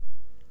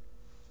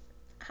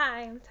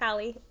Hi, I'm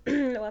Tally.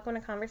 Welcome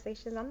to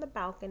Conversations on the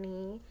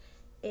Balcony.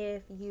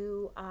 If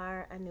you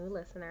are a new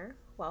listener,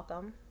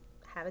 welcome.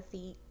 Have a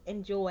seat.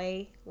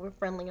 Enjoy. We're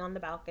friendly on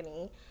the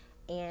balcony.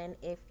 And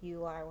if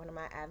you are one of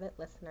my avid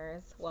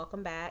listeners,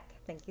 welcome back.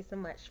 Thank you so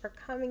much for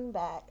coming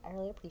back. I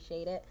really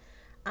appreciate it.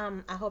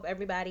 I hope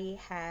everybody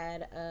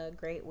had a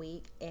great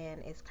week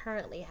and is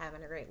currently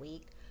having a great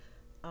week.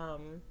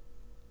 Um,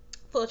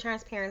 Full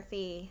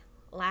transparency,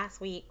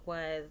 last week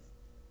was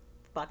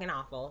fucking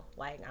awful.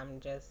 Like, I'm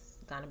just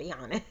gonna be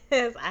honest.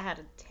 I had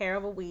a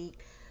terrible week.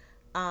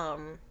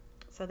 Um,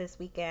 so this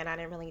weekend I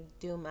didn't really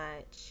do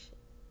much.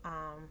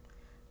 Um,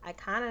 I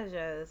kind of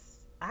just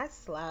I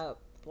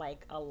slept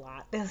like a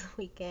lot this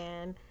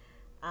weekend.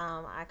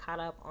 I caught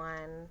up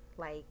on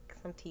like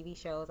some TV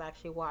shows. I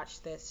actually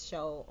watched this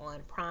show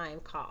on Prime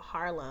called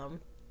Harlem,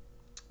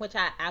 which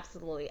I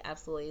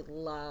absolutely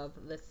love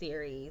the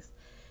series.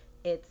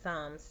 It's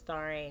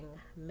starring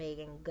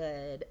Megan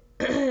Good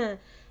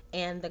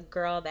and the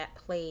girl that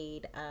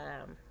played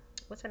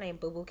what's her name,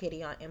 Boo Boo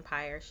Kitty on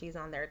Empire. She's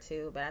on there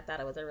too, but I thought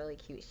it was a really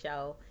cute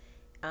show.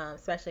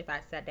 Especially if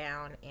I sat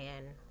down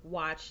and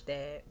watched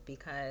it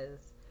because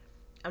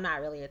I'm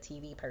not really a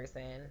TV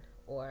person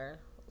or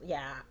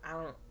yeah, I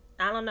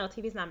don't know,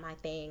 TV's not my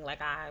thing.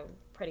 Like I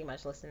pretty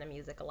much listen to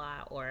music a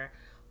lot or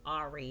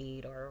I'll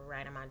read or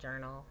write in my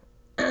journal,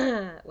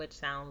 which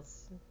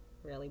sounds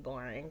really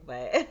boring,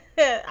 but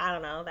I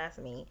don't know, that's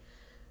me.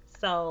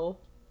 So,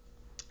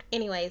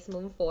 anyways,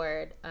 moving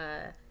forward,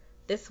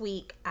 this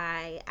week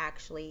I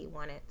actually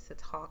wanted to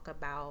talk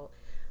about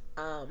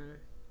um,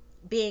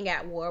 being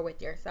at war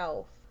with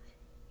yourself.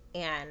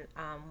 And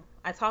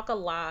I talk a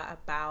lot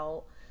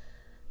about,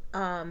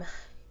 um,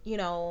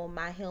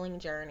 my healing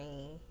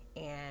journey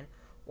and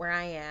where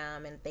I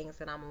am and things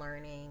that I'm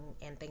learning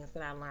and things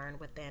that I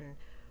learned within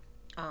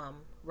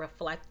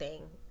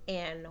reflecting.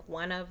 And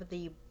one of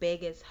the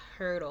biggest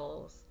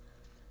hurdles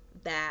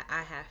that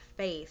I have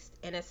faced,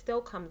 and it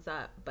still comes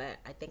up, but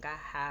I think I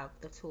have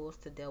the tools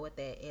to deal with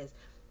it, is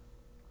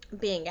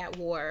being at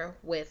war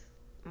with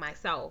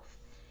myself.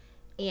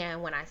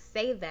 And when I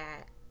say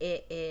that,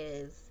 it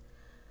is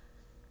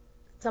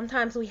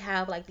sometimes we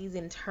have like these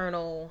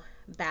internal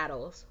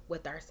battles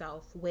with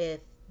ourselves,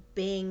 with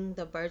being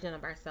the version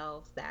of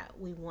ourselves that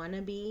we want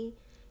to be,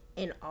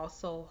 and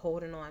also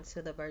holding on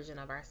to the version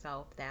of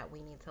ourselves that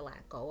we need to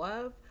let go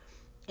of.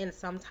 And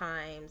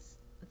sometimes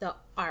the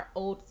our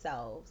old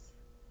selves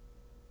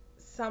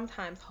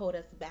sometimes hold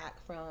us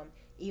back from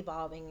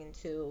evolving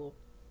into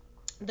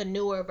the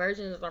newer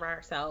versions of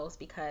ourselves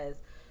because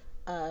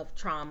of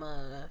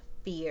trauma,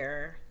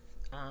 fear,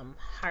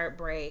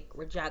 heartbreak,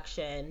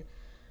 rejection,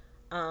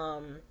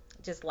 um,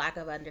 just lack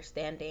of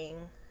understanding,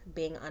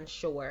 being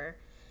unsure.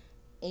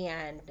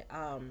 And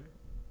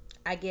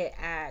I get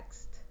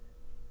asked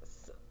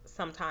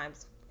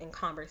sometimes in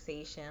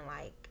conversation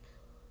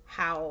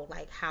how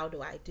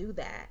do I do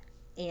that?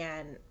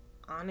 And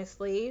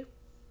honestly,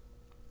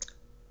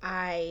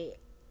 I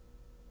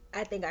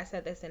I think I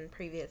said this in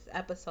previous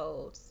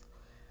episodes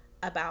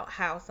about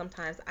how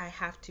sometimes I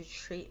have to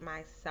treat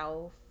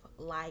myself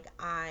like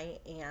I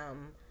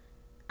am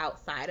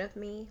outside of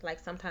me. Like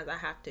sometimes I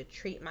have to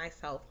treat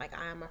myself like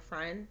I am a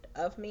friend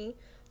of me.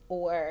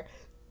 Or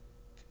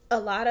a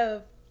lot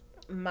of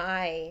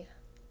my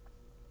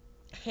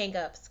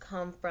hangups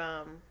come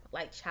from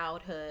like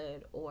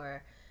childhood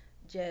or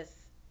just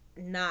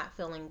not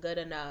feeling good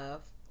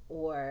enough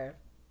or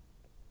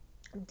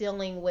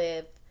dealing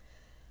with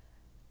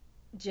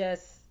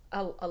just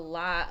a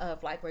lot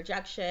of like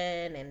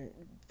rejection and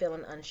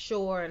feeling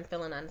unsure and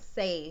feeling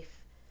unsafe.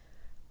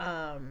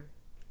 Um,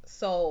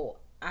 so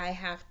I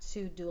have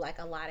to do like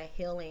a lot of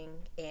healing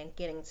and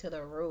getting to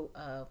the root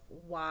of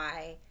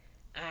why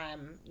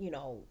I'm,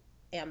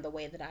 am the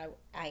way that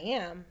I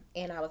am.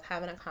 And I was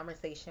having a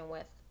conversation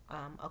with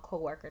a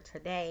coworker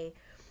today,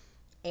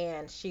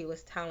 and she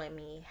was telling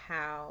me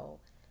how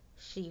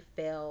she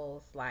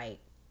feels like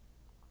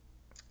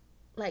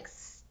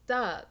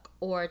stuck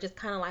or just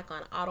kind of like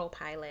on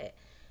autopilot.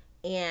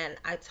 And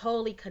I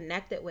totally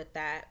connected with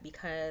that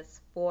because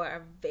for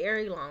a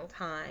very long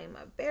time,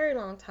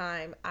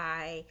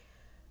 I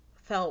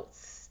felt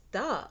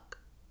stuck.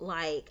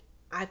 Like,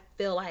 I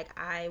feel like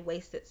I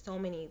wasted so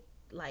many,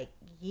 like,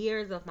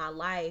 years of my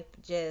life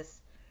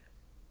just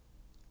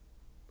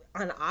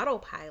on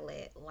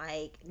autopilot.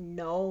 Like,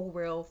 no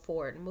real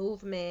forward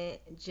movement,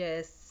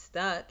 just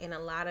stuck. And a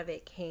lot of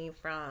it came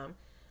from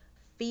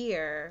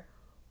fear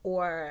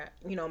or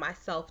my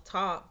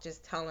self-talk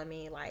just telling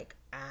me like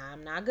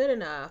I'm not good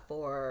enough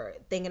or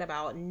thinking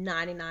about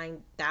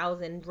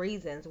 99,000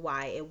 reasons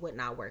why it would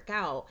not work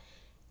out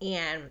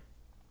and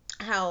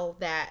how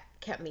that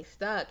kept me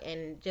stuck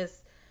and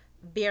just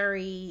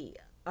very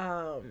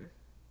um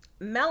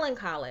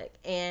melancholic.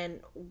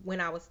 And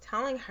when I was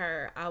telling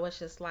her, I was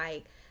just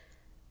like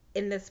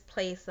in this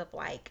place of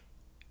like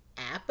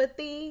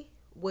apathy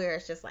where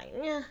it's just like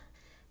yeah,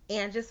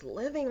 and just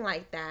living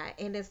like that.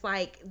 And it's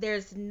like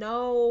it's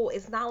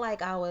not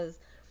like I was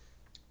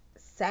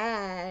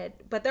sad,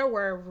 but there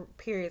were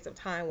periods of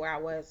time where I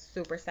was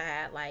super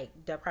sad. Like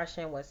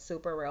depression was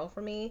super real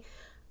for me.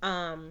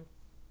 Um,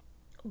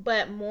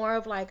 but more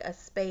of like a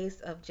space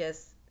of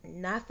just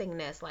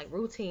nothingness, like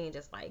routine,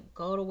 just like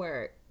go to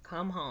work,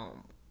 come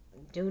home,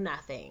 do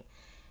nothing.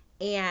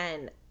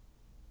 And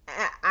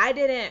I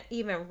didn't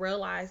even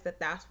realize that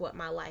that's what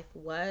my life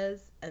was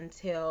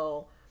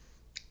until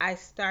I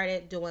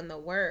started doing the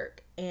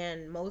work.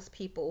 And most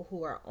people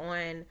who are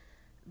on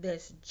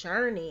this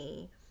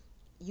journey,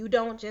 you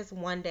don't just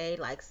one day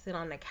like sit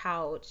on the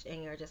couch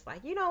and you're just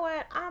like, you know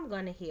what, I'm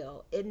going to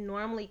heal. It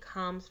normally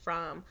comes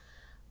from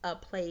a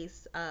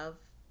place of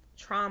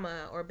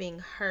trauma or being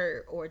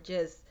hurt or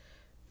just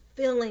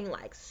feeling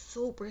like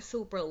super,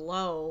 super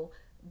low,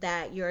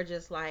 that you're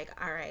just like,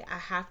 all right, I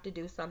have to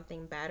do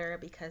something better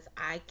because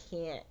I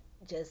can't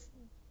just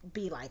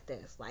be like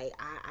this. Like,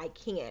 I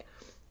can't.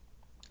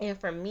 And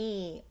for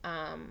me,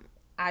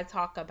 I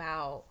talk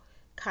about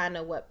kind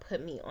of what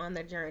put me on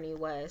the journey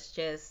was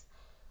just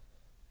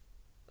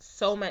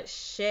so much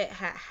shit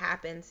had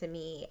happened to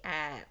me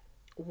at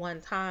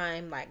one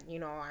time. Like,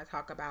 I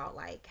talk about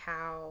like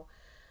how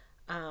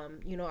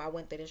I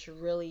went through this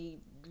really,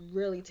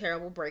 really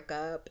terrible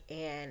breakup,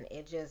 and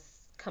it just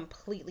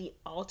completely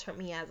altered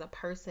me as a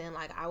person.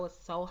 Like, I was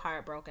so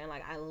heartbroken.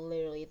 Like, I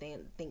literally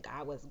didn't think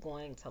I was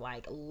going to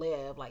like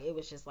live. Like, it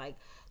was just like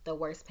the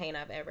worst pain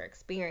I've ever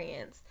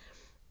experienced.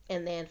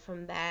 And then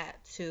from that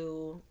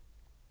to,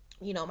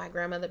 my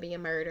grandmother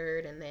being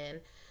murdered, and then,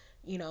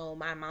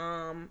 my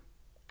mom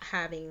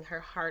having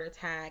her heart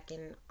attack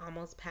and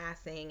almost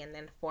passing, and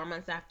then 4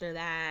 months after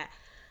that,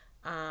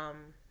 um,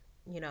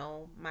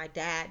 my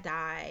dad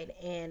died,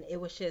 and it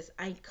was just,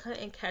 I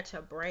couldn't catch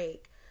a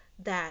break,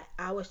 that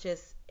I was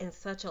just in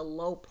such a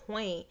low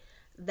point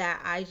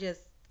that I,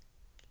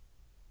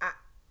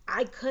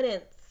 I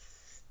couldn't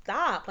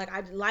stop. Like,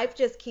 life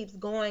just keeps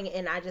going,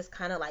 and I just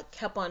kind of like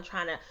kept on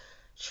trying to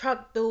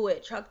truck through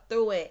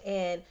it,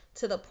 and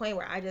to the point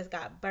where I just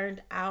got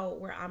burned out,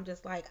 where I'm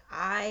just like,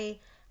 I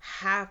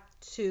have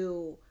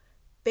to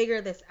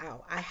figure this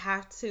out. I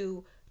have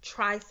to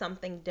try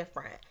something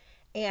different.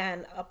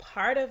 And a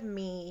part of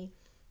me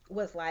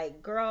was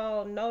like,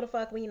 girl, no the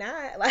fuck we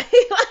not. Like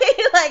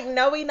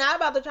no, we not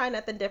about to try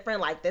nothing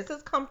different. Like, this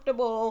is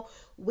comfortable.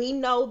 We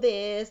know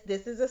this.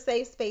 This is a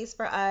safe space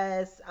for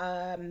us.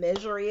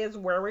 Misery is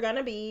where we're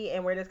gonna be,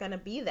 and we're just gonna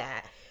be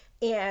that.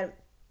 And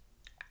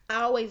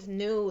I always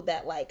knew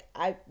that like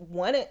I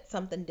wanted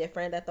something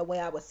different, that the way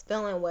I was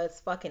feeling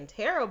was fucking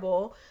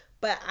terrible,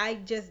 but I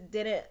just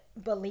didn't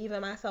believe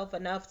in myself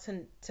enough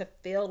to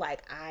feel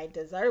like I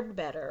deserved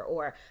better,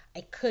 or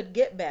I could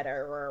get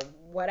better, or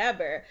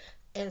whatever.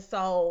 And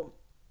so,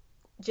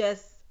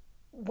 just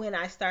when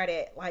I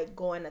started like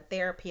going to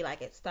therapy,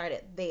 like it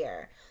started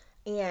there.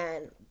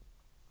 And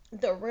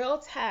the real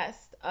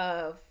test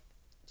of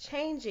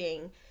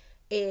changing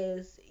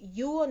is,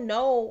 you will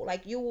know,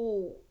 like you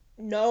will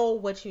know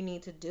what you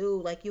need to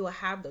do, like you will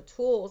have the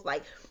tools.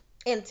 Like,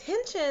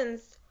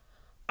 intentions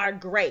are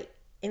great,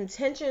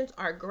 intentions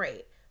are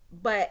great,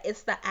 but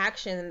it's the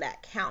action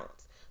that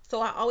counts.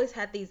 So I always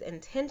had these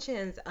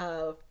intentions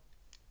of,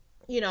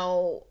 you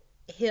know,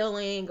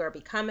 healing or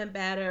becoming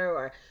better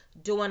or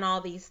doing all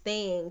these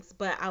things,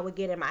 but I would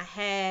get in my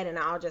head and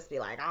I'll just be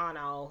like, oh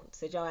no,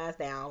 sit your ass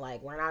down,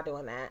 like we're not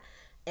doing that.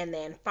 And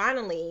then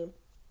finally,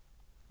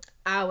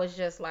 I was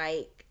just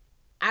like,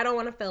 I don't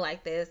want to feel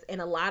like this. And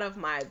a lot of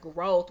my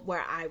growth,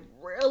 where I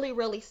really,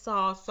 really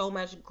saw so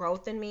much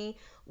growth in me,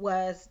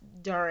 was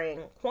during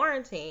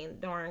quarantine,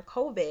 during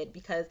COVID,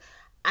 because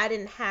I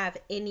didn't have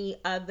any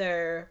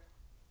other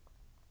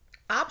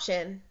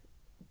option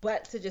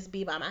but to just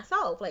be by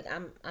myself. Like,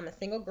 I'm a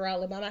single girl, I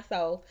live by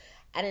myself.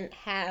 I didn't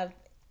have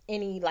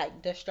any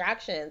like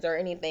distractions or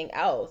anything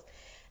else.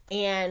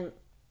 And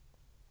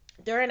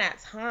during that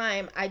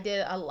time, I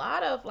did a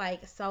lot of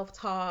like self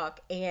talk,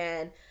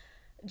 and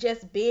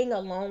just being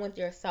alone with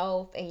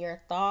yourself and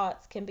your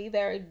thoughts can be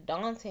very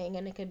daunting,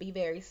 and it can be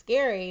very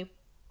scary.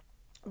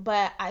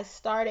 But I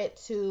started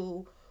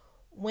to,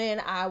 when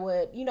I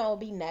would,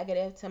 be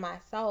negative to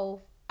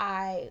myself,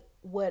 I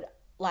would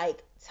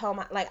like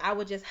I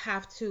would just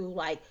have to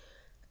like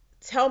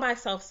tell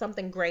myself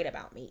something great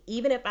about me,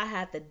 even if I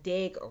had to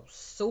dig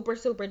super,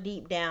 super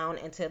deep down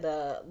into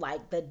the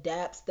like the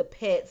depths, the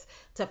pits,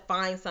 to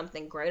find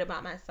something great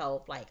about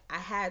myself. Like, I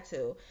had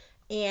to.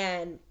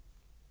 And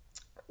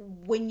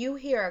when you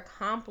hear a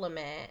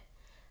compliment,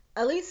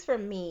 at least for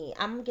me,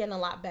 I'm getting a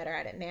lot better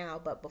at it now,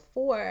 but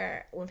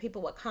before, when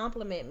people would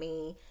compliment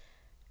me,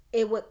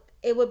 it would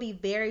it would be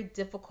very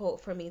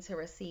difficult for me to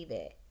receive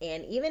it.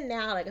 And even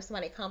now, like if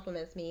somebody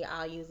compliments me,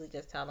 I'll usually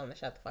just tell them to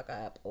shut the fuck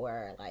up,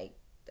 or like,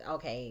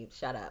 okay,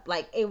 shut up.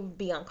 Like, it would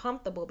be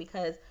uncomfortable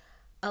because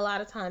a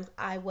lot of times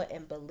I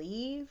wouldn't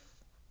believe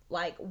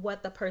like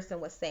what the person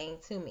was saying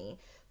to me.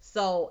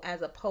 So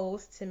as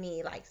opposed to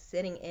me like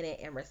sitting in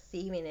it and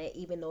receiving it,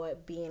 even though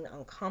it being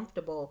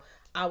uncomfortable,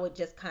 I would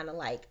just kind of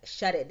like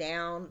shut it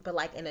down, but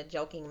like in a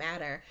joking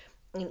manner.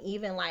 And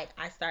even like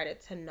I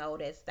started to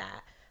notice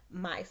that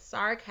my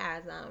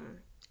sarcasm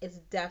it's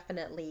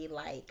definitely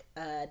like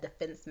a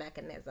defense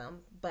mechanism,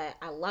 but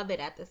I love it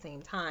at the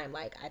same time.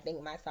 Like, I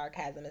think my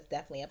sarcasm is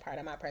definitely a part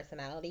of my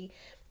personality,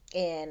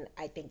 and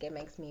I think it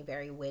makes me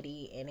very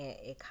witty, and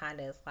it kind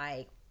of is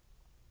like,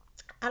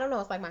 I don't know,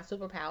 it's like my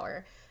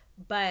superpower.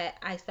 But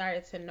I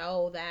started to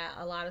know that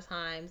a lot of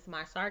times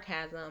my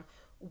sarcasm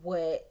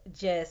would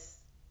just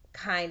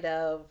kind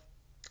of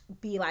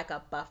be like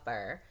a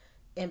buffer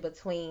in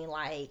between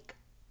like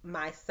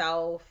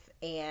myself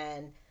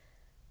and,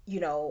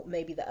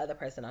 maybe the other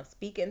person I'm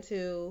speaking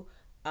to.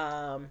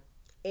 Um,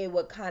 it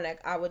would kind of,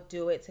 I would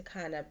do it to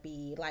kind of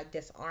be like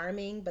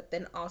disarming, but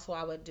then also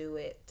I would do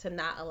it to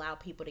not allow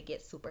people to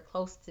get super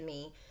close to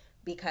me,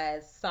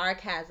 because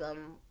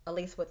sarcasm, at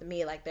least with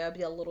me, like there'll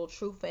be a little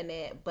truth in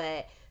it,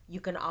 but you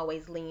can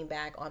always lean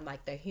back on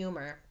like the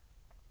humor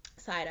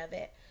side of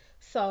it.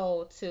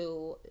 So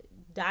to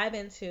dive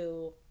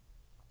into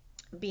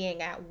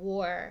being at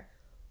war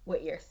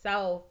with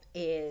yourself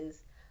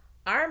is,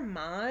 our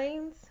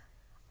minds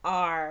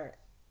are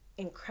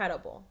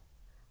incredible.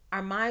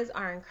 Our minds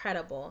are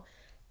incredible,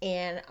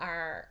 and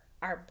our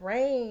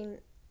brain's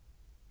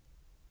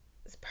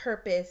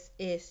purpose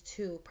is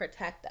to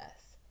protect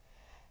us.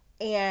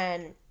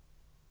 And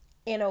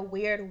in a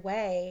weird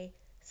way,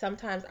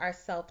 sometimes our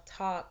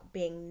self-talk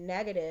being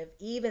negative,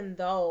 even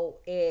though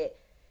it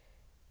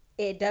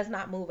does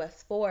not move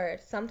us forward,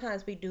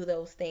 sometimes we do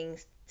those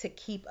things to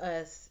keep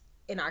us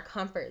in our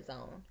comfort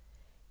zone,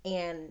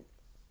 and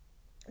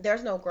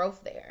there's no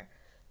growth there.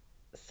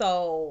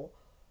 So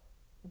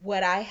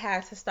what I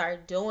had to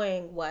start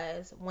doing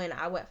was, when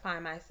I would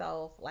find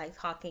myself like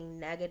talking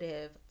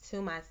negative to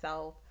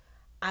myself,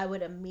 I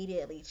would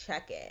immediately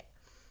check it.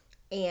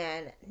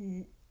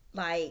 And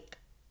like,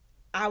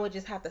 I would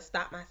just have to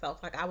stop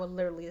myself. Like, I would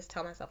literally just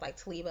tell myself, like,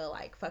 Taliba,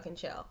 like, fucking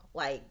chill.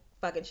 Like,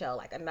 fucking chill.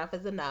 Like, enough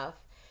is enough.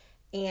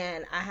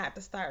 And I had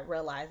to start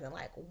realizing,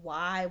 like,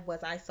 why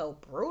was I so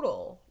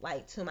brutal,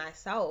 like, to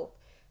myself?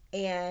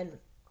 And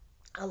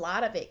a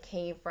lot of it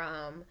came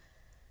from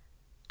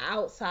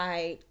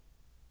outside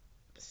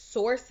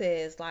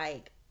sources,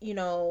 like,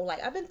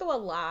 like, I've been through a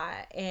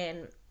lot,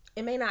 and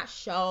it may not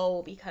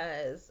show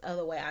because of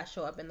the way I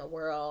show up in the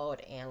world,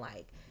 and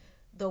like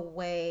the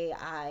way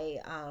I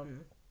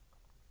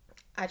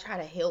try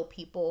to heal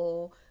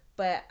people.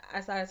 But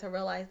I started to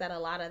realize that a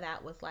lot of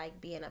that was like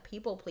being a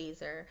people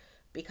pleaser,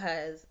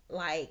 because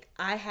like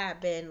I have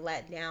been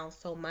let down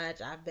so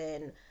much. I've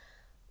been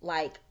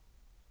like,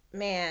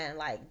 man,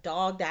 like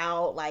dogged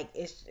out. Like,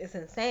 it's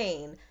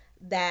insane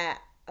that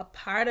a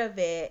part of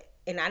it,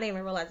 and I didn't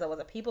even realize I was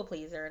a people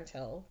pleaser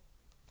until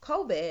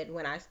COVID,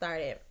 when I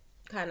started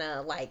kind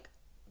of like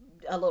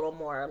a little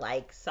more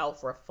like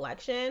self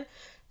reflection.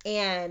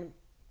 And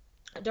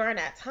during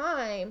that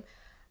time,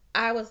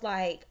 I was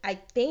like, I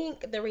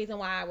think the reason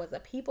why I was a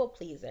people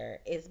pleaser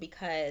is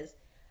because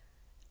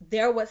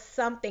there was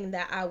something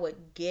that I would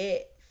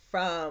get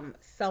from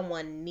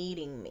someone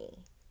needing me,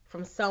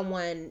 from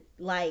someone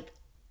like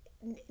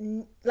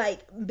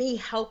me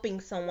helping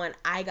someone.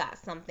 I got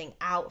something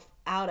out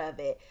of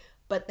it.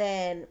 But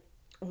then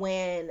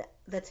when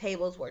the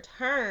tables were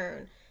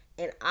turned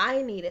and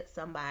I needed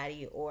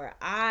somebody, or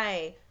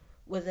I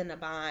was in a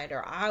bind,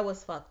 or I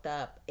was fucked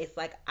up, it's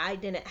like I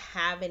didn't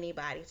have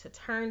anybody to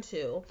turn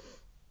to.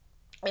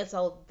 And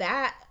so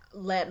that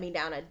led me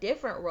down a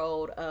different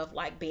road of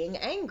like being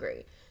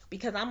angry,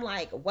 because I'm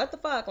like, what the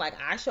fuck? Like,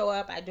 I show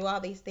up, I do all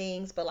these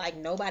things, but like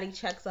nobody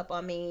checks up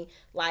on me.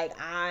 Like,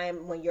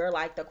 when you're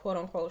like the quote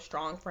unquote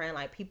strong friend,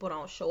 like people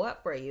don't show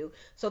up for you.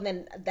 So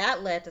then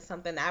that led to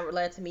something that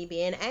led to me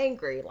being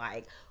angry.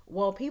 Like,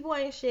 well, people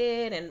ain't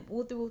shit, and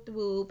whoop whoop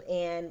whoop.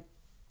 And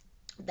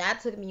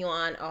that took me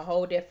on a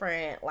whole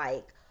different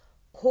like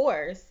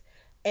course.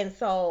 And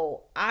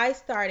so I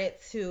started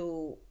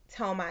to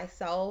tell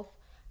myself,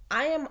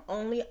 I am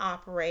only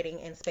operating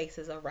in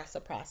spaces of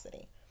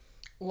reciprocity.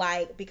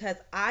 Like, because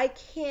I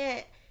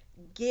can't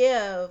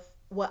give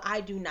what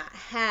I do not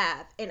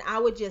have. And I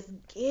would just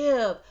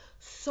give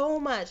so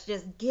much,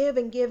 just give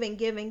and give and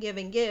give and give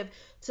and give,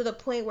 to the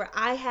point where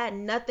I had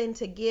nothing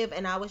to give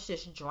and I was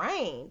just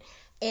drained.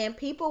 And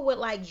people would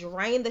like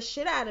drain the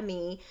shit out of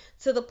me,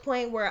 to the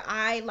point where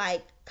I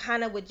like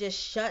kind of would just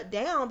shut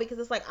down, because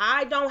it's like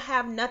I don't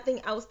have nothing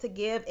else to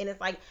give. And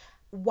it's like,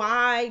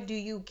 why do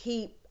you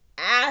keep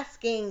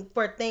asking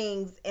for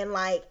things, and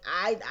like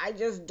I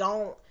just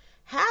don't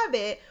have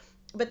it.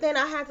 But then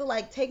I had to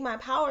like take my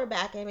power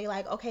back and be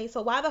like, okay,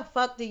 so why the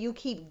fuck do you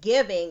keep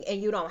giving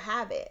and you don't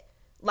have it?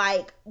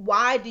 Like,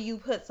 why do you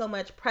put so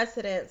much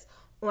precedence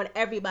on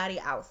everybody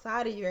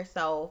outside of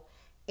yourself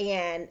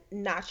and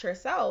not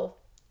yourself?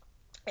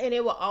 And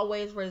it will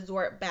always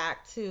resort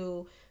back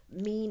to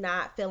me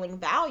not feeling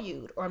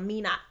valued, or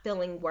me not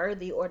feeling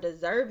worthy or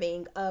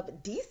deserving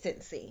of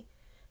decency.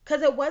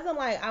 Because it wasn't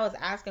like I was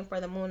asking for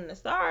the moon and the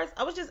stars,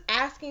 I was just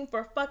asking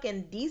for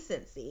fucking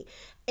decency.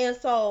 And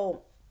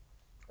so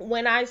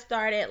when I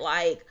started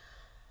like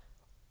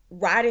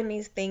writing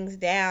these things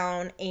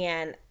down,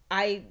 and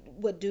I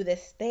would do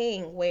this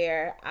thing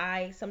where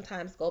I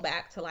sometimes go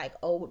back to like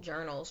old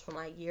journals from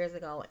like years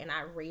ago and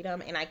I read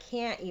them, and I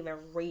can't even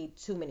read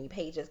too many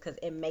pages because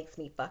it makes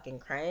me fucking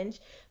cringe.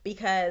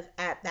 Because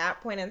at that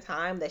point in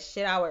time, the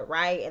shit I would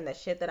write and the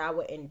shit that I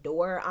would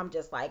endure, I'm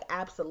just like,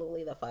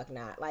 absolutely the fuck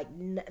not. Like,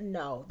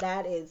 no,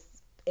 that is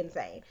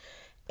insane.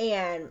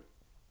 And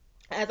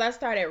as I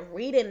started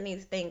reading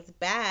these things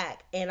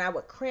back and I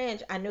would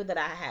cringe, I knew that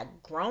I had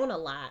grown a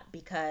lot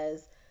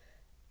because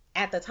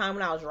at the time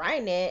when I was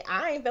writing it,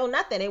 I ain't feel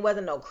nothing. It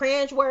wasn't no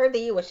cringe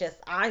worthy. It was just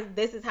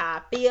this is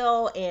how I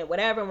feel and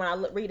whatever. When I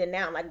read it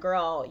now, I'm like,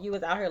 girl, you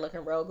was out here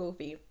looking real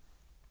goofy.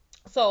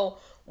 So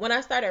when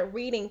I started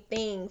reading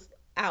things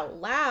out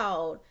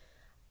loud,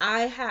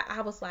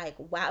 I was like,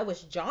 wow, it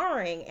was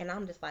jarring, and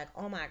I'm just like,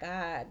 oh my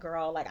god,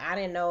 girl, like I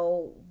didn't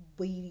know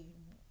we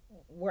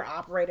were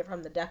operating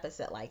from the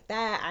deficit like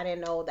that. I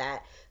didn't know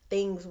that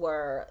things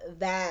were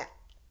that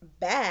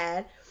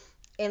bad.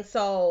 And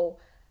so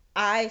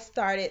I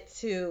started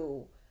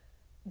to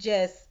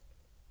just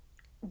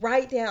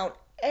write down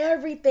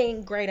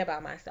everything great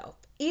about myself.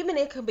 Even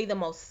it could be the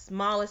most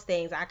smallest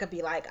things. I could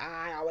be like,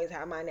 I always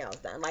have my nails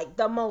done. Like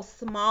the most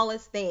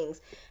smallest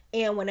things.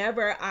 And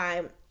whenever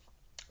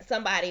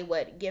somebody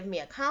would give me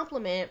a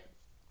compliment,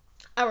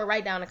 I would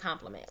write down a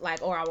compliment.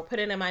 Like, or I would put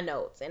it in my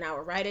notes and I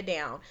would write it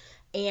down.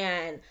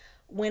 And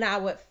when I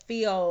would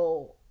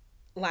feel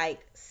like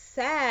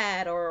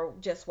sad or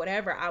just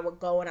whatever, I would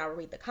go and I would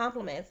read the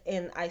compliments.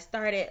 And I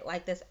started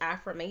like this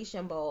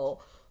affirmation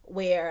bowl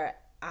where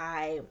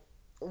I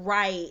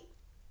write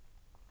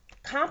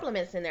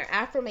compliments in there,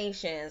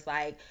 affirmations,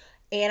 like,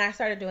 and I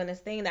started doing this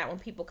thing that when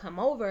people come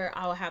over,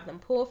 I will have them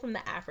pull from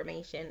the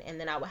affirmation and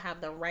then I would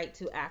have them write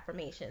two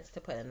affirmations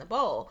to put in the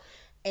bowl.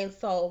 And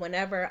so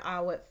whenever I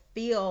would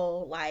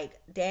feel like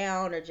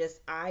down or just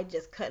I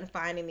just couldn't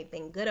find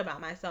anything good about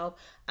myself,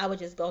 I would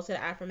just go to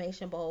the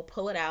affirmation bowl,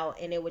 pull it out,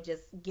 and it would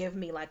just give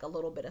me like a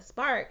little bit of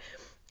spark.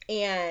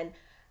 And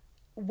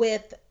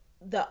with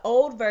the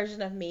old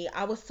version of me,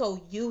 I was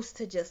so used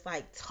to just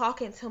like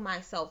talking to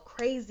myself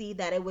crazy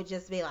that it would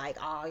just be like,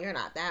 oh, you're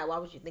not that. Why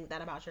would you think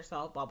that about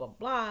yourself? Blah, blah,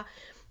 blah.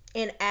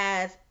 And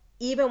as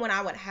even when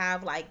I would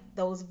have like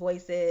those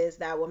voices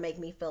that would make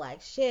me feel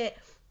like shit,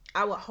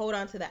 I would hold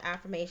on to the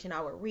affirmation.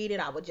 I would read it.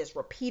 I would just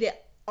repeat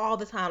it all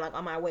the time, like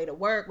on my way to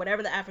work,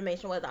 whatever the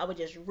affirmation was, I would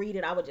just read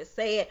it. I would just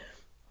say it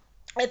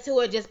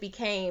until it just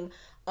became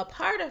a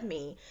part of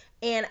me.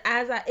 And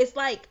it's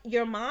like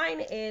your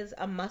mind is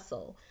a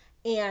muscle.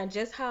 And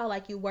just how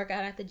like you work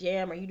out at the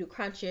gym or you do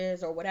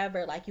crunches or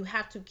whatever, like you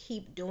have to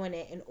keep doing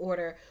it in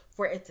order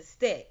for it to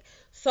stick.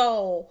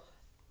 So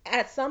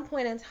at some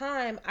point in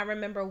time, I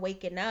remember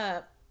waking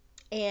up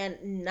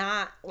and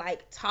not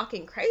like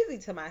talking crazy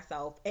to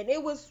myself. And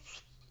it was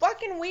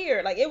fucking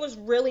weird. Like it was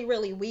really,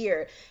 really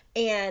weird.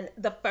 And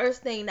the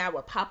first thing that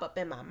would pop up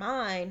in my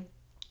mind,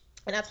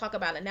 and I talk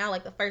about it now,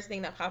 like the first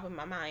thing that popped in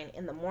my mind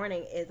in the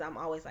morning is I'm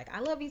always like, I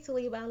love you,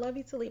 Taliba. I love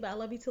you, Taliba. I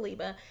love you,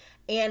 Taliba.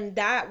 And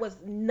that was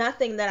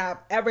nothing that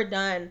I've ever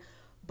done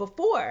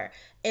before.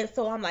 And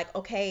so I'm like,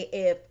 okay,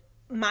 if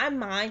my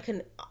mind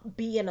can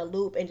be in a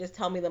loop and just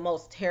tell me the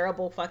most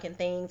terrible fucking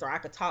things, or I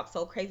could talk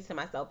so crazy to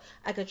myself,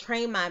 I could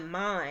train my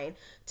mind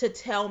to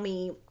tell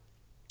me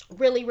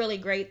really, really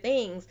great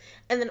things.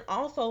 And then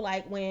also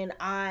like when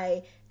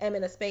I am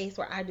in a space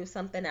where I do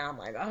something and I'm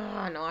like,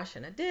 oh no, I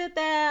shouldn't have did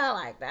that,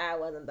 like that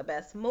wasn't the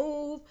best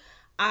move,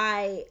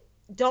 I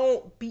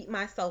don't beat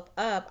myself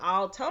up.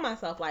 I'll tell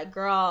myself like,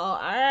 girl, all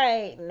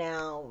right,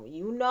 now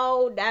you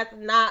know that's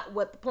not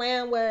what the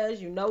plan was,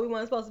 you know we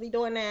weren't supposed to be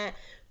doing that.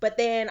 But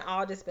then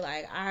I'll just be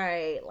like, all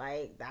right,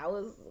 like that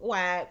was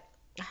whack.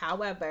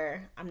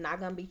 However, I'm not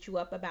gonna beat you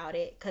up about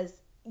it because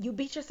you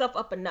beat yourself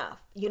up enough.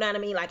 You know what I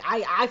mean? Like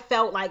I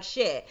felt like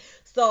shit.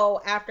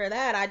 So after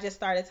that, I just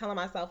started telling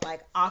myself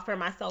like offer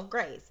myself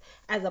grace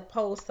as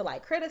opposed to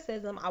like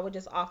criticism. I would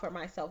just offer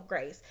myself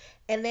grace.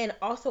 And then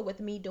also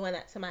with me doing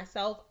that to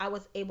myself, I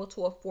was able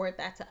to afford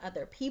that to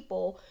other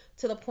people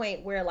to the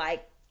point where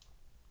like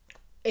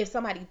if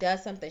somebody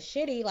does something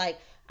shitty, like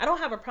I don't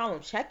have a problem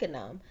checking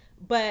them,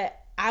 but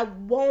I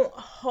won't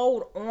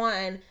hold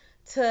on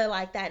to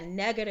like that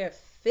negative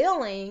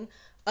feeling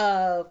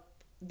of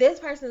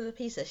this person is a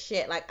piece of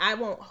shit. Like I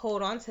won't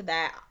hold on to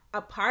that.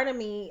 A part of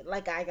me,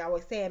 like I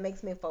always say, it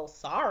makes me feel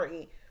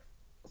sorry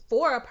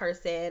for a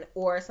person,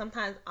 or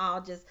sometimes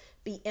I'll just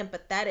be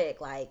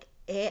empathetic. Like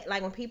it,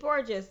 like when people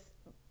are just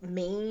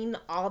mean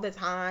all the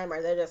time,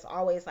 or they're just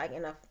always like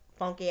in a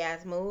funky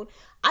ass mood,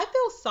 I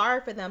feel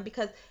sorry for them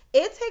because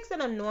it takes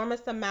an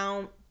enormous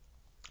amount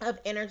of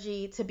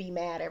energy to be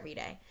mad every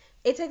day.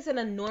 It takes an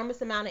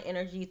enormous amount of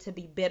energy to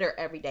be bitter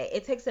every day.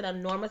 It takes an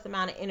enormous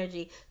amount of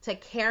energy to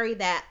carry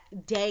that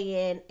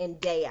day in and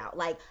day out.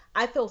 Like,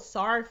 I feel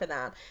sorry for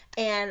them.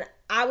 And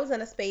I was in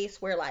a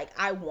space where, like,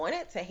 I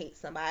wanted to hate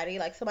somebody.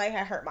 Like, somebody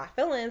had hurt my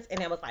feelings, and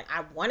it was like,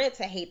 I wanted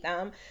to hate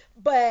them.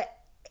 But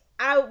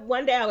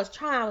one day I was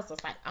trying, I was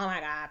just like, oh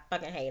my God, I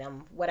fucking hate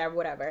them, whatever,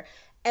 whatever.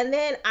 And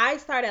then I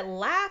started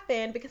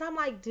laughing because I'm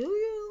like, do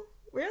you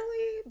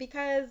really?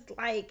 Because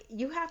like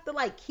you have to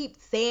like keep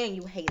saying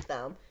you hate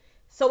them.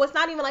 So it's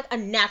not even like a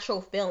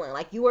natural feeling.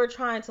 Like you are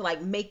trying to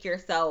like make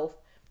yourself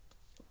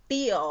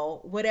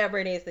feel whatever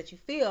it is that you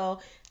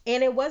feel.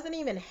 And it wasn't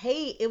even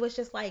hate. It was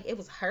just like it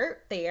was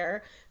hurt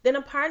there. Then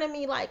a part of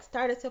me like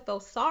started to feel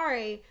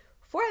sorry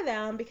for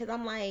them because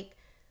I'm like,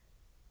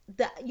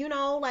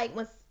 like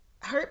when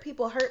hurt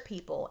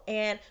people,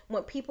 and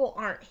when people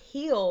aren't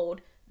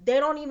healed, they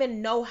don't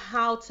even know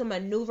how to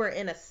maneuver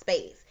in a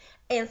space.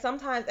 And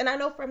sometimes, and I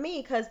know for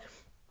me, because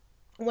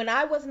when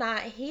I was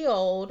not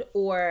healed,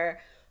 or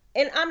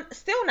and I'm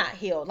still not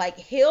healed. Like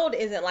healed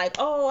isn't like,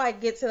 oh, I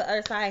get to the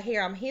other side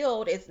here, I'm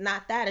healed. It's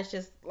not that. It's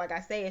just like I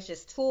say, it's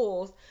just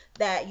tools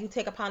that you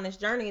take upon this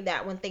journey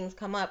that when things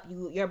come up,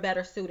 you're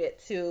better suited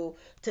to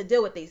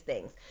deal with these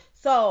things.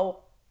 So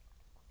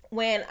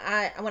when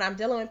I'm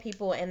dealing with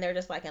people and they're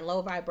just like in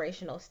low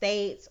vibrational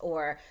states,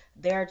 or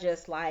they're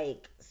just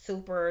like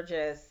super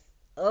just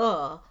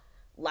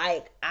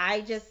like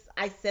I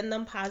send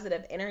them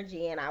positive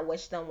energy and I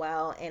wish them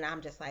well, and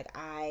I'm just like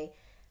I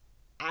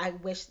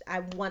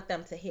want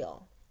them to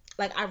heal.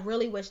 Like I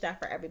really wish that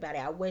for everybody.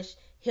 I wish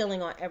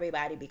healing on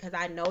everybody, because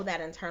I know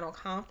that internal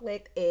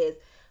conflict is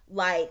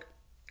like,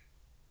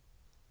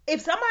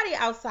 if somebody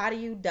outside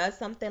of you does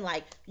something,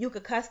 like you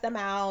could cuss them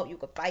out, you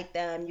could fight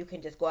them, you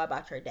can just go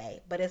about your day.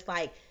 But it's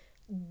like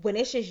when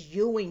it's just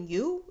you and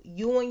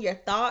your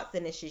thoughts,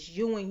 and it's just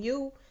you and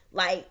you,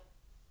 like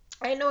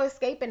ain't no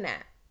escaping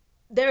that.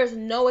 There's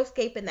no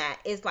escaping that.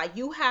 It's like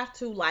you have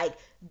to like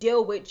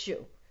deal with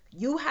you.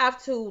 You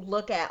have to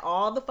look at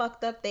all the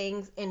fucked up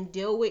things and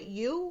deal with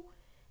you,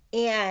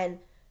 and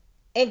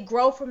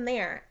grow from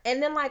there,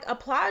 and then like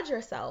applaud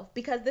yourself,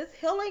 because this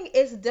healing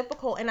is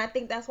difficult, and I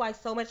think that's why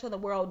so much of the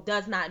world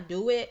does not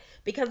do it,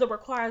 because it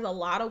requires a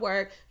lot of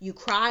work. You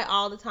cry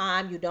all the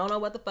time, you don't know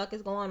what the fuck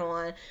is going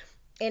on,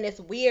 and it's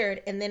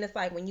weird. And then it's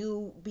like when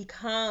you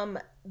become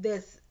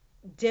this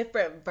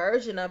different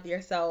version of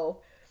yourself,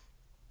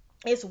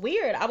 it's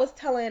weird. I was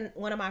telling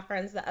one of my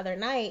friends the other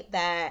night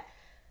that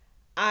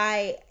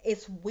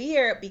it's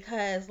weird,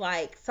 because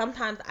like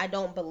sometimes I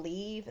don't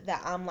believe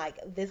that I'm like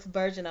this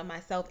version of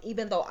myself,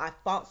 even though I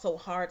fought so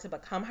hard to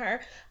become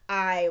her.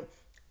 I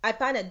i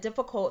find it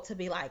difficult to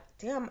be like,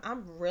 damn,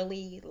 I'm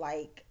really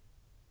like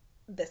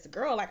this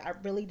girl. Like I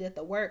really did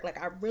the work.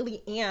 Like I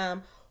really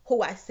am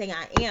who I say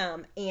I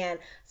am. And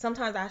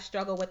sometimes I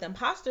struggle with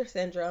imposter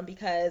syndrome,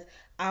 because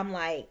I'm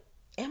like,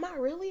 am I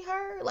really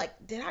her?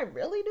 Like, did I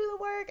really do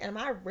the work? Am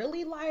I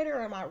really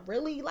lighter? Am I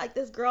really like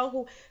this girl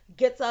who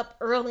gets up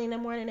early in the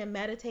morning and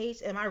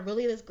meditates? Am I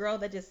really this girl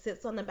that just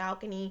sits on the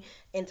balcony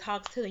and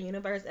talks to the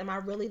universe? Am I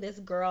really this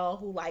girl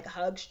who like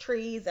hugs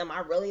trees? Am I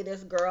really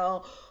this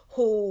girl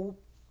who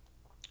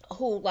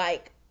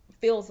like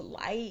feels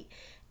light,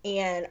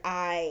 and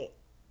I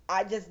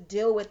just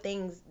deal with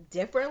things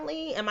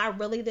differently? Am I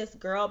really this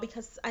girl?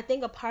 Because I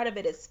think a part of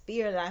it is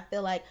fear, that I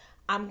feel like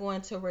I'm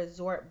going to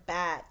resort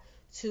back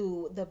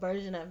to the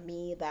version of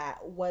me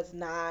that was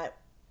not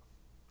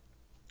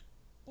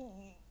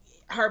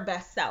her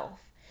best self.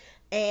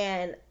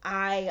 And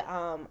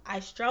I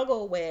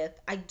struggle with,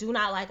 I do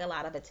not like a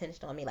lot of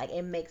attention on me. Like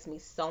it makes me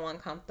so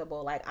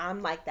uncomfortable. Like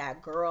I'm like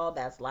that girl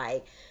that's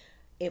like,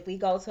 if we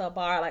go to a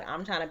bar, like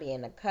I'm trying to be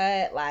in the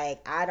cut.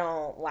 Like I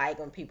don't like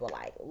when people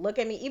like look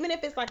at me, even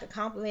if it's like a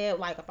compliment.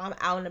 Like if I'm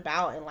out and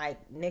about and like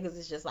niggas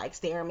is just like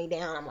staring me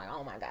down, I'm like,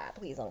 oh my god,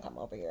 please don't come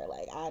over here.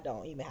 Like I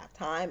don't even have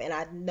time. And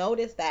I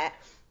noticed that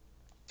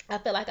I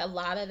feel like a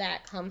lot of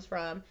that comes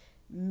from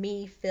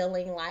me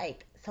feeling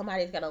like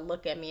somebody's gonna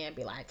look at me and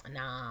be like,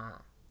 nah,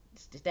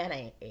 that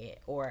ain't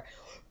it, or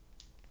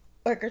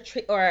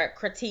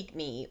critique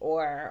me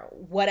or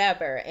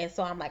whatever. And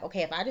so I'm like,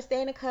 okay, if I just stay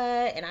in the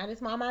cut and I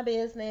just mind my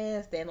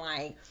business, then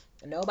like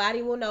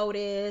nobody will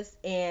notice.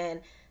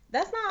 And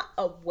that's not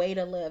a way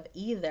to live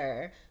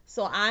either.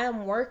 So I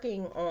am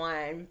working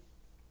on,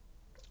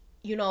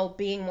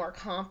 being more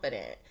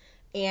confident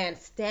and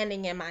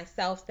standing in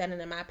myself,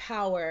 standing in my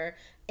power,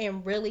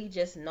 and really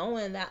just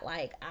knowing that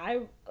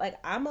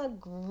I'm a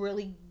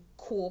really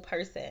cool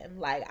person.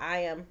 Like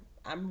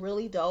I'm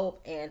really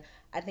dope, and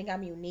I think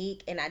I'm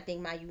unique, and I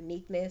think my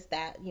uniqueness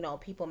that,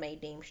 people may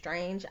deem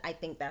strange, I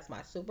think that's my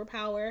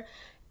superpower.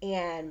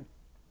 And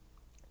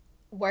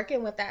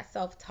working with that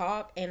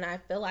self-talk, and I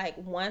feel like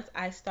once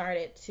I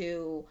started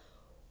to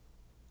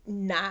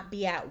not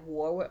be at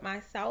war with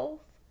myself,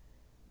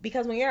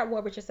 because when you're at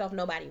war with yourself,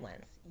 nobody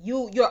wins.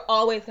 You're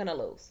always gonna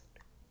lose.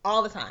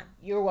 All the time.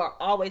 You are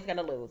always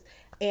gonna lose.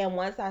 And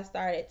once I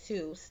started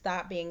to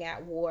stop being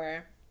at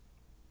war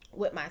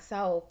with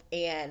myself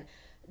and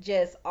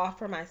just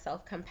offer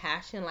myself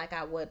compassion like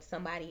I would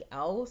somebody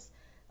else,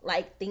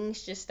 like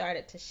things just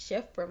started to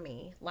shift for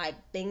me. Like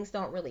things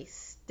don't really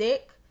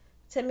stick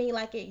to me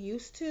like it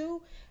used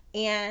to.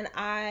 And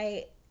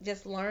I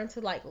just learned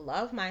to like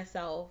love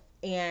myself,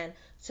 and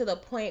to the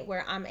point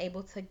where I'm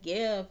able to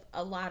give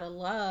a lot of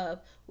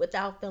love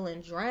without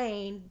feeling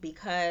drained,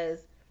 because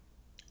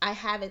I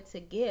have it to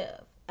give,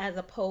 as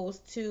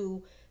opposed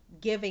to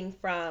giving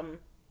from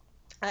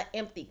an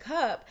empty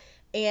cup,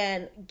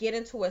 and get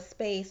into a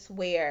space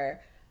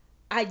where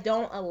I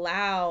don't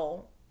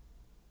allow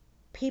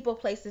people,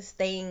 places,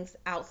 things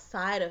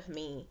outside of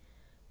me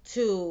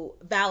to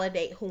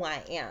validate who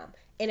I am.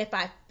 And if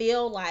I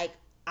feel like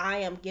I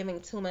am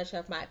giving too much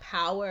of my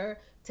power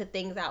to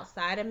things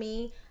outside of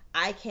me,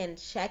 I can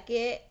check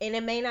it. And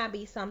it may not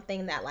be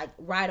something that like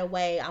right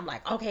away I'm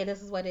like, okay,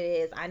 this is what it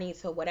is. I need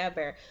to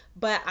whatever.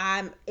 But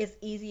it's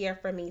easier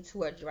for me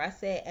to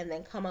address it and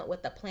then come up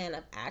with a plan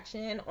of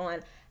action on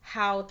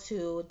how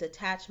to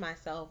detach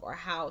myself or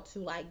how to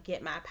like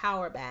get my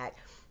power back.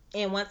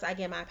 And once I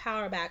get my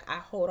power back, I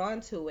hold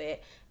on to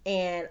it,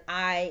 and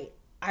I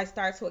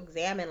start to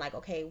examine like,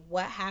 okay,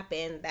 what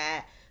happened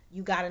that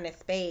you got in a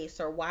space,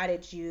 or why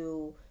did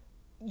feel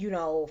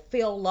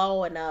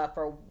low enough,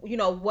 or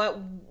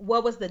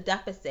what was the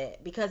deficit?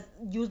 Because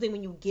usually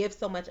when you give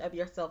so much of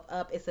yourself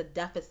up, it's a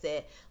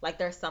deficit, like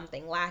there's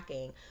something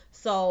lacking.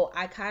 So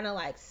I kind of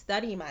like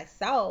study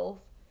myself,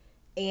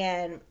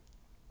 and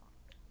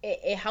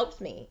it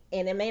helps me.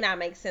 And it may not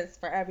make sense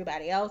for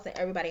everybody else, and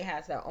everybody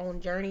has their own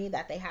journey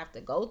that they have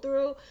to go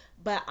through,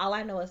 but all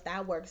I know is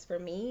that works for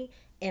me.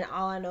 And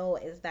all I know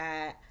is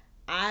that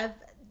i've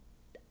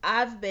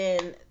I've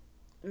been,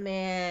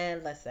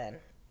 man, listen,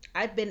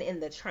 I've been in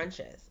the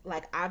trenches.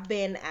 Like, I've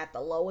been at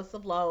the lowest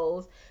of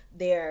lows.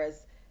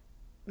 There's,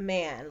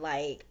 man,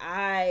 like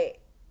I've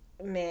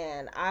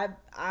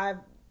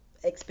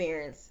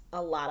experienced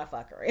a lot of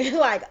fuckery,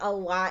 like a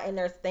lot. And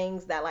there's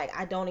things that like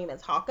I don't even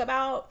talk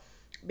about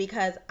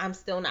because I'm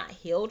still not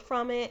healed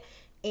from it.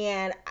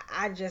 And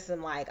I just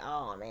am like,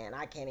 oh man,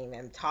 I can't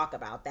even talk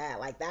about that.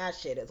 Like, that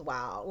shit is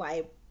wild.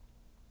 Like,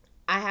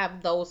 I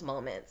have those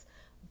moments,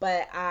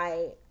 but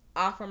I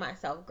offer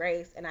myself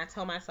grace, and I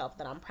tell myself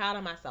that I'm proud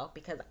of myself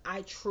because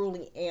I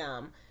truly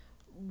am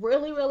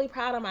really, really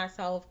proud of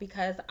myself,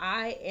 because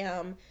I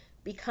am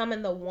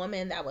becoming the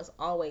woman that was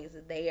always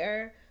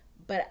there,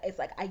 but it's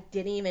like I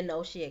didn't even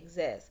know she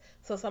exists.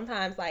 So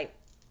sometimes, like,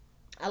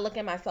 I look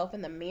at myself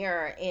in the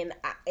mirror, and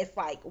it's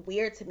like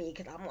weird to me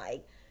because I'm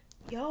like,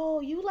 yo,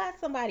 you let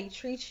somebody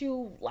treat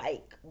you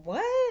like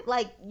what?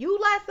 Like, you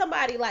let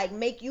somebody like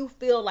make you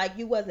feel like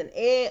you wasn't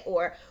it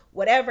or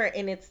whatever,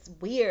 and it's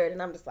weird.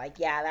 And I'm just like,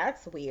 yeah,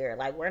 that's weird.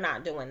 Like, we're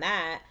not doing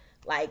that.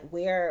 Like,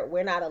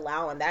 we're not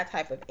allowing that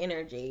type of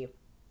energy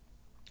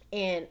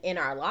in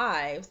our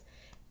lives.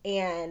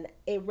 And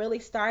it really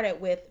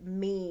started with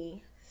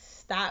me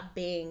stop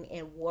being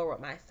in war with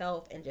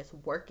myself and just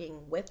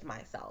working with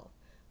myself,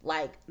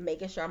 like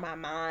making sure my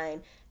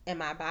mind and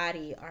my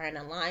body are in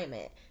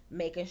alignment,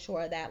 making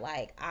sure that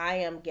like I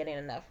am getting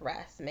enough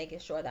rest, making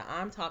sure that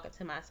I'm talking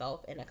to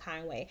myself in a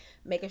kind way,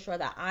 making sure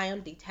that I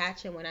am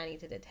detaching when I need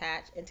to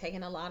detach, and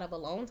taking a lot of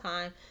alone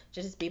time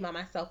to just be by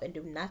myself and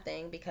do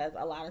nothing, because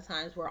a lot of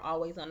times we're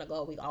always on the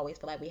go. We always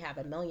feel like we have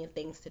a million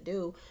things to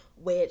do,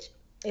 which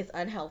is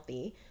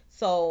unhealthy.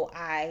 So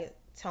I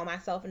tell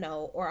myself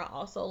no, or I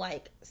also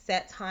like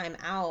set time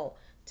out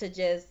to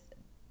just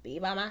be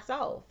by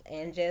myself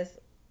and just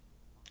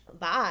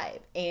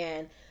vibe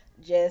and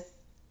just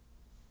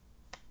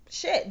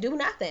shit, do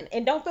nothing,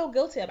 and don't feel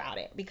guilty about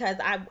it, because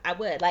I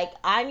would like,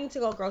 I need to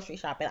go grocery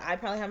shopping. I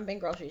probably haven't been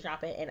grocery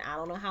shopping and I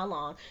don't know how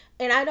long,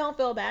 and I don't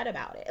feel bad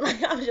about it.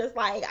 Like, I'm just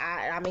like,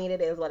 I mean,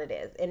 it is what it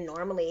is. And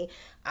normally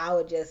I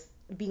would just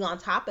be on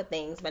top of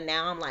things, but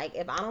now I'm like,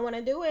 if I don't want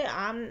to do it,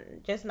 I'm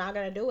just not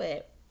gonna do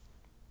it.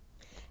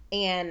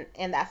 And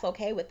that's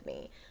okay with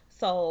me.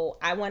 So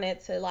I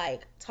wanted to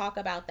like talk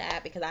about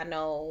that, because I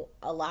know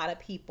a lot of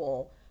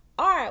people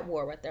are at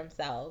war with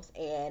themselves,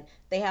 and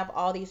they have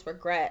all these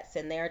regrets,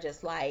 and they're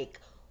just like,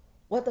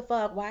 what the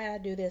fuck, why did I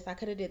do this? I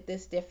could have did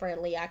this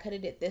differently. I could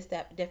have did this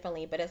step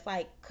differently. But it's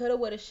like, coulda,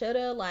 woulda,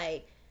 shoulda.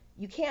 Like,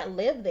 you can't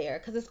live there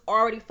because it's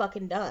already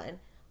fucking done.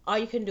 All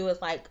you can do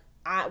is like,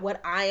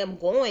 what I am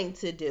going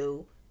to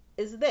do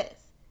is this,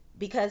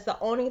 because the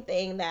only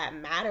thing that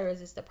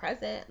matters is the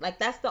present. Like,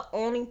 that's the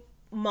only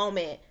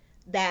moment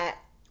that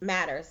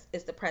matters,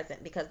 is the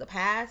present, because the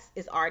past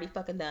is already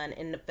fucking done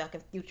and the fucking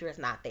future is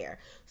not there.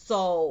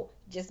 So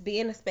just be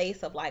in a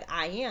space of like,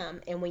 I am.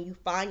 And when you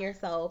find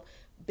yourself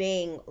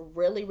being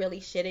really,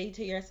 really shitty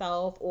to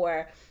yourself,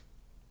 or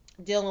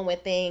dealing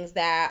with things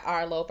that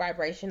are low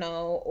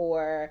vibrational,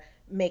 or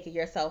making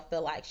yourself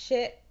feel like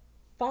shit,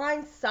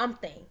 find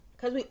something,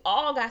 because we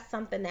all got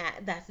something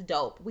that's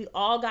dope. We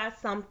all got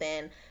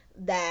something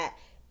that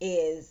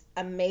is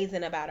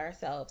amazing about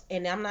ourselves.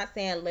 And I'm not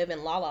saying live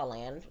in la la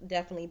land.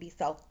 Definitely be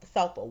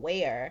self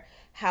aware.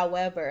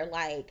 However,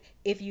 like,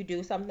 if you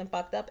do something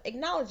fucked up,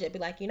 acknowledge it. Be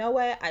like, you know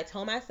what? I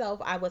told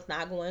myself I was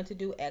not going to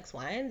do X,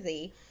 Y, and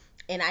Z,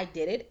 and I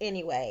did it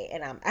anyway,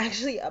 and I'm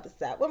actually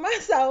upset with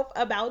myself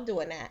about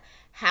doing that.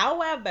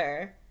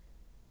 However,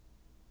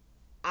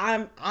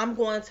 I'm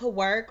going to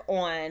work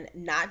on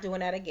not doing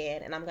that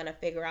again, and I'm going to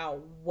figure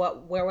out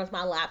where was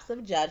my lapse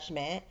of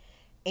judgment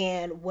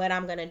and what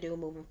I'm going to do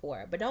moving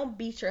forward. But don't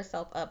beat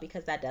yourself up,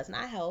 because that does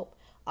not help.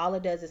 All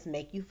it does is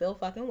make you feel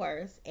fucking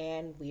worse,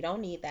 and we don't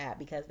need that,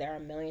 because there are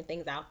a million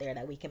things out there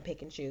that we can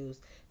pick and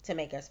choose to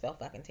make us feel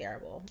fucking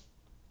terrible.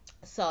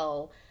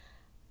 So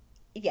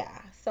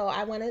Yeah, so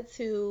I wanted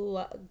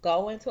to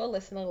go into a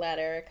listener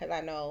letter because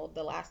I know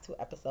the last two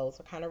episodes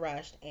were kind of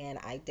rushed and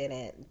I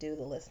didn't do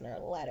the listener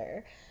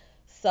letter.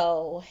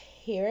 So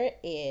here it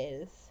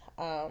is.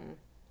 Um,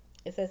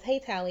 it says, "Hey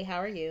Tally, how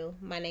are you?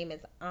 My name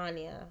is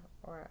Anya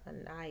or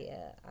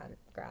Anaya.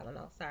 Girl, I don't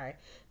know. Sorry.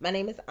 My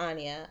name is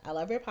Anya. I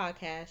love your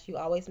podcast. You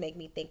always make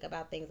me think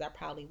about things I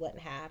probably wouldn't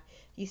have.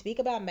 You speak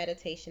about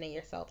meditation and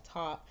your self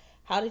talk.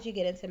 How did you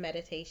get into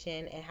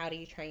meditation and how do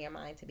you train your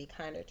mind to be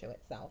kinder to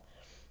itself?"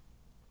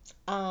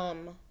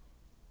 Um,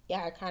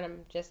 yeah, I kind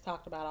of just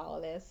talked about all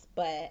of this,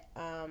 but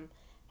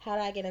how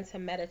did I get into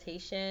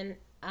meditation?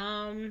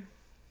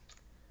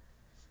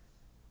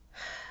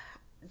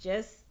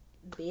 Just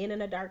being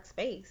in a dark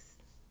space,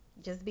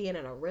 just being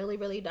in a really,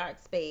 really dark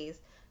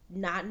space,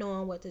 not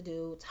knowing what to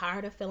do,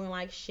 tired of feeling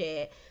like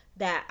shit,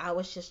 that I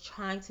was just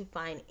trying to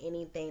find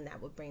anything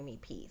that would bring me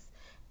peace.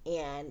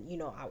 And,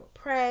 I would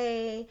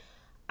pray,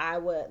 I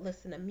would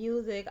listen to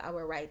music, I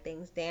would write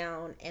things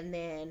down, and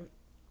then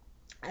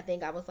I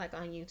think I was like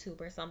on YouTube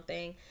or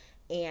something.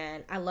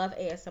 And I love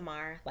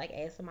ASMR. Like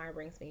ASMR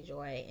brings me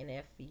joy. And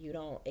if you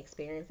don't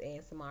experience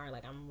ASMR,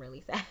 like I'm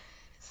really sad.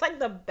 It's like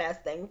the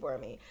best thing for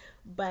me.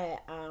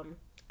 But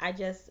I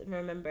just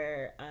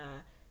remember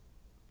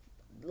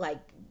like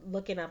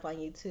looking up on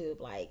YouTube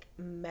like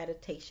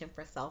meditation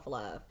for self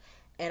love.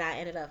 And I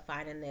ended up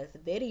finding this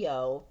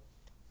video,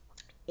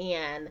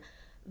 and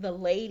the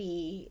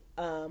lady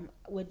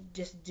would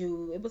just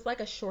do, it was like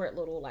a short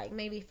little like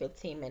maybe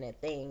 15-minute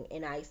thing,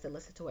 and I used to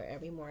listen to it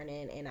every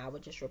morning and I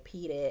would just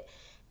repeat it.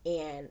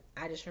 And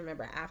I just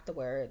remember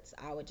afterwards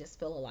I would just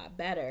feel a lot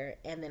better,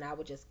 and then I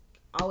would just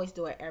always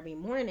do it every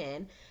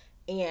morning,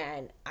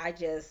 and I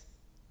just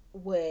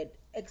would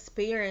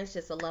experience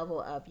just a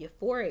level of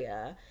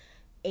euphoria.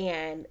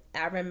 And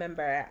I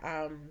remember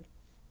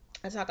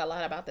I talk a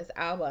lot about this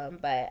album,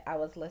 but I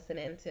was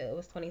listening to, it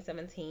was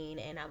 2017,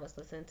 and I was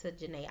listening to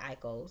Janae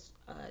Eichel's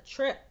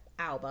Trip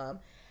album.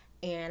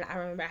 And I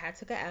remember I had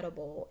took an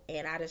edible,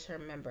 and I just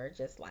remember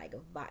just like,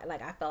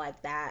 like I felt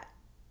like that,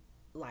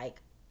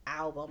 like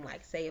album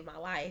like saved my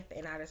life.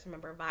 And I just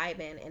remember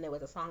vibing, and there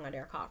was a song on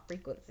there called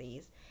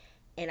Frequencies,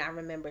 and I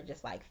remember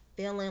just like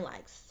feeling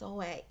like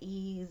so at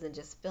ease and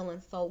just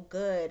feeling so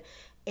good.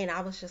 And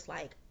I was just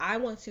like, I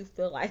want to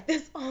feel like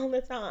this all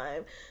the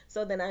time.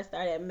 So then I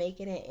started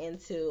making it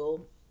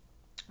into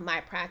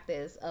my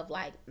practice of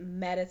like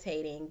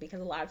meditating,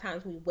 because a lot of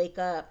times we wake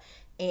up,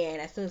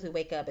 and as soon as we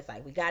wake up it's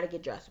like we got to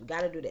get dressed, we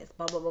got to do this,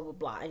 blah blah blah blah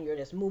blah, and you're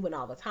just moving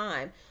all the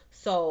time.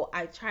 So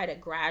I try to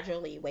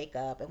gradually wake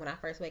up, and when I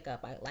first wake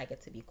up I like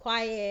it to be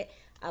quiet,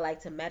 I like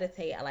to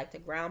meditate, I like to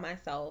ground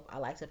myself, I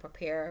like to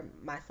prepare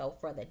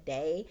myself for the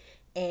day.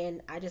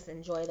 And I just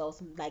enjoy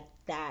those, like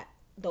that,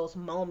 those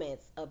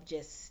moments of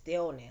just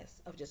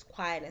stillness, of just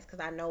quietness, because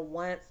I know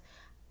once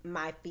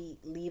my feet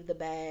leave the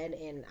bed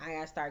and I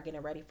gotta start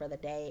getting ready for the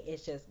day,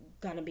 it's just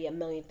gonna be a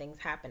million things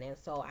happening.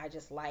 So I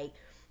just like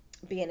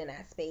being in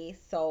that space.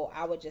 So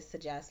I would just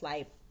suggest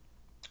like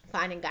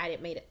finding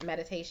guided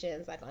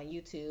meditations like on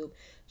YouTube.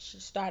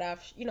 Start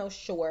off,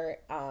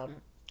 short.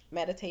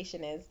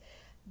 Meditation is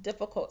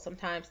difficult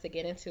sometimes to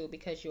get into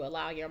because you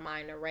allow your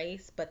mind to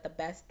race. But the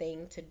best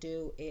thing to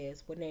do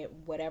is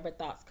whatever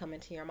thoughts come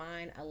into your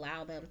mind,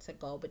 allow them to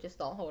go, but just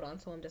don't hold on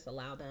to them. Just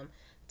allow them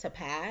to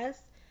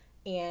pass.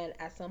 And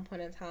at some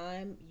point in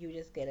time, you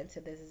just get into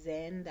this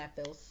zen that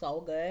feels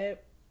so good.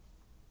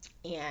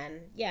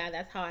 And yeah,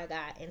 that's how I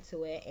got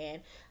into it.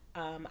 And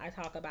I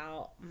talk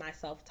about my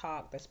self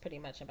talk. That's pretty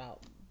much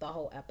about the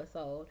whole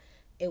episode.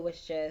 It was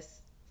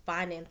just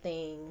finding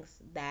things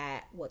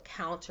that would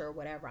counter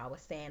whatever I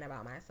was saying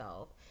about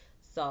myself.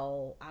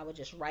 So I would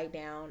just write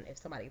down if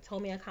somebody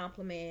told me a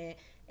compliment,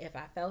 if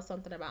I felt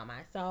something about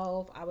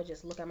myself, I would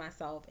just look at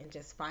myself and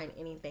just find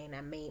anything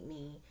that made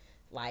me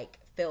like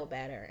feel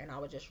better, and I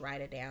would just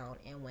write it down.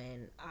 And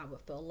when I would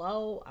feel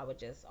low, I would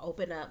just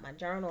open up my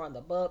journal or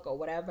the book or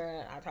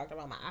whatever. I talked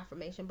about my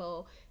affirmation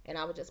bowl, and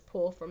I would just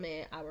pull from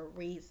it. I would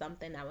read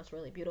something that was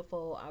really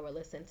beautiful. I would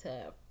listen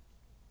to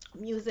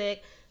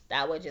music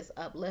that would just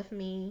uplift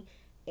me,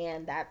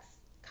 and that's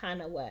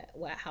kind of what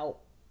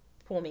helped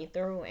pull me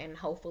through, and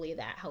hopefully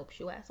that helps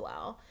you as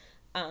well.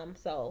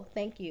 So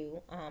thank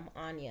you,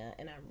 Anya,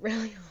 and I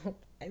really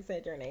hope I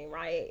said your name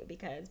right,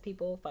 because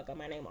people fuck up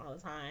my name all the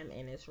time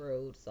and it's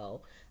rude.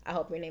 So I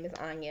hope your name is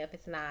Anya. If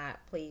it's not,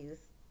 please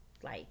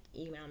like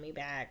email me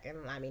back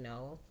and let me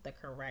know the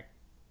correct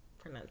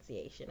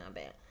pronunciation of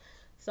it.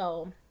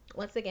 So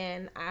once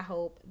again, I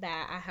hope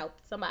that I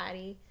helped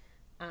somebody.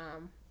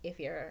 If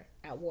you're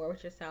at war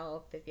with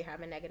yourself, if you're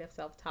having negative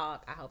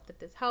self-talk, I hope that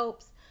this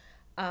helps.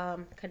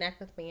 Connect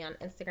with me on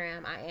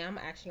Instagram. I am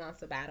actually on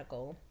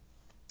sabbatical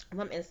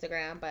from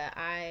Instagram, but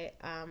I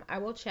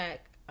will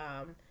check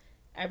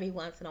every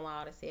once in a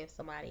while to see if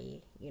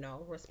somebody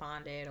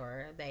responded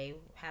or they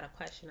had a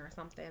question or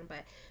something.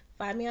 But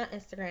find me on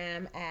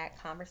Instagram at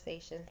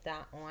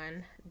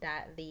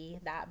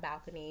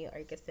conversations.on.the.balcony, or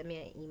you can send me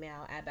an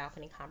email at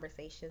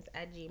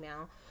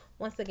balconyconversations@gmail.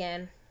 Once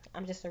again,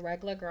 I'm just a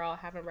regular girl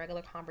having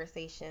regular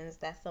conversations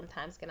that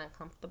sometimes get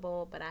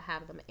uncomfortable, but I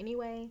have them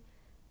anyway.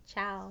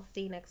 Ciao.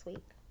 See you next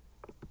week.